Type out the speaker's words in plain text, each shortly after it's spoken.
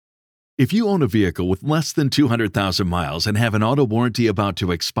If you own a vehicle with less than 200,000 miles and have an auto warranty about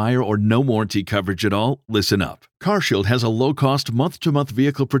to expire or no warranty coverage at all, listen up. CarShield has a low-cost month-to-month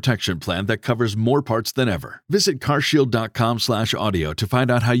vehicle protection plan that covers more parts than ever. Visit carshield.com/audio to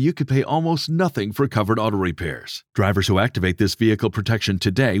find out how you could pay almost nothing for covered auto repairs. Drivers who activate this vehicle protection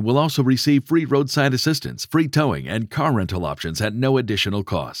today will also receive free roadside assistance, free towing, and car rental options at no additional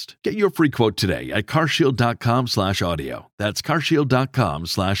cost. Get your free quote today at carshield.com/audio. That's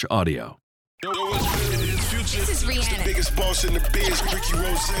carshield.com/audio. This is Rihanna. The biggest boss in the biz, Ricky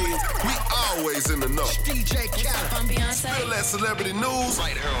Rose. We always in the know. DJ Khaled. I'm Beyonce. Feel that celebrity news.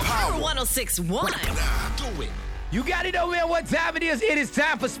 Right here on Power 106.1. Do it. You got it over there what time it is. It is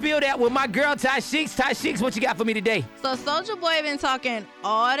time for Spill That with my girl, Ty Sheeks. Ty Sheeks, what you got for me today? So Soulja Boy been talking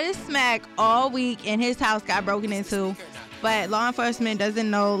all this smack all week, and his house got broken into. But law enforcement doesn't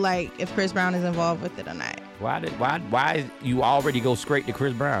know, like, if Chris Brown is involved with it or not. Why you already go straight to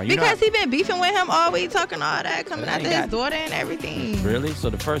Chris Brown? Because he been beefing with him all week, talking all that, coming after his daughter and everything. Really? So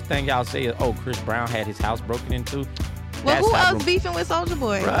the first thing y'all say is, oh, Chris Brown had his house broken into? Well, who else beefing with Soulja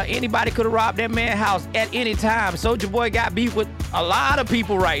Boy? Bruh, anybody could have robbed that man's house at any time. Soulja Boy got beef with a lot of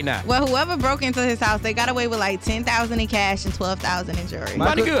people right now. Well, whoever broke into his house, they got away with like $10,000 in cash and $12,000 in jewelry.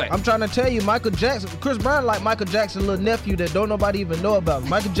 Money good. I'm trying to tell you, Michael Jackson, Chris Brown like Michael Jackson's little nephew that don't nobody even know about.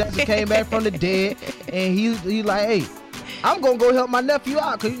 Michael Jackson came back from the dead, and he like, hey, I'm going to go help my nephew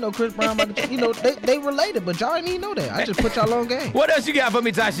out because, Chris Brown, they related, but y'all didn't even know that. I just put y'all on game. What else you got for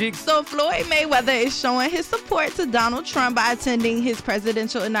me, Ty Sheeks? So Floyd Mayweather is showing his support to Donald Trump by attending his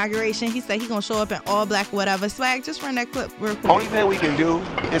presidential inauguration. He said he's going to show up in all black, whatever. Swag, just run that clip real quick. Only thing we can do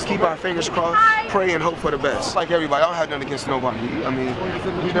is keep our fingers crossed, pray and hope for the best. Like everybody, I don't have nothing against nobody. I mean,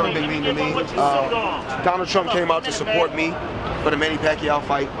 he's never been mean to me. Donald Trump came out to support me for the Manny Pacquiao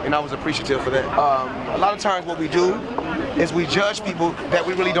fight, and I was appreciative for that. A lot of times what we do is we judge people that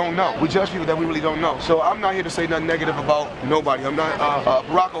we really don't know. So I'm not here to say nothing negative about nobody. I'm not.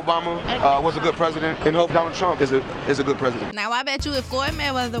 Barack Obama was a good president, and hope Donald Trump is a good president. Now, I bet you if Floyd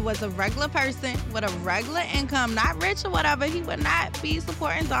Mayweather was a regular person with a regular income, not rich or whatever, he would not be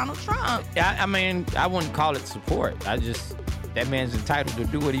supporting Donald Trump. I mean, I wouldn't call it support. That man's entitled to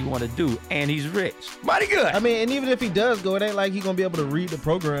do what he want to do, and he's rich. Mighty good. I mean, and even if he does go, it ain't like he's going to be able to read the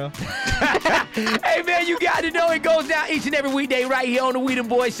program. Hey, man, you got to know it goes down each and every weekday right here on the We Them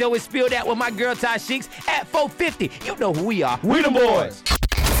Boys Show. It's Spill That with my girl, Ty Sheeks, at 4:50. You know who we are. We Them Boys.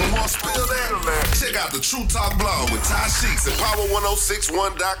 For more Spill That, check out the True Talk blog with Ty Sheeks at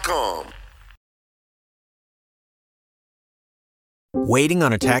power1061.com. Waiting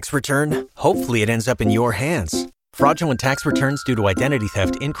on a tax return? Hopefully it ends up in your hands. Fraudulent tax returns due to identity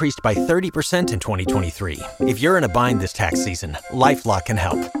theft increased by 30% in 2023. If you're in a bind this tax season, LifeLock can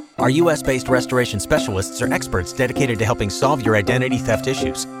help. Our U.S.-based restoration specialists are experts dedicated to helping solve your identity theft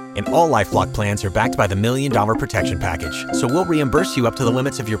issues. And all LifeLock plans are backed by the $1 Million Protection Package. So we'll reimburse you up to the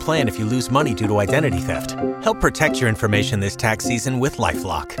limits of your plan if you lose money due to identity theft. Help protect your information this tax season with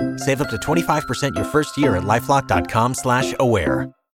LifeLock. Save up to 25% your first year at LifeLock.com/aware.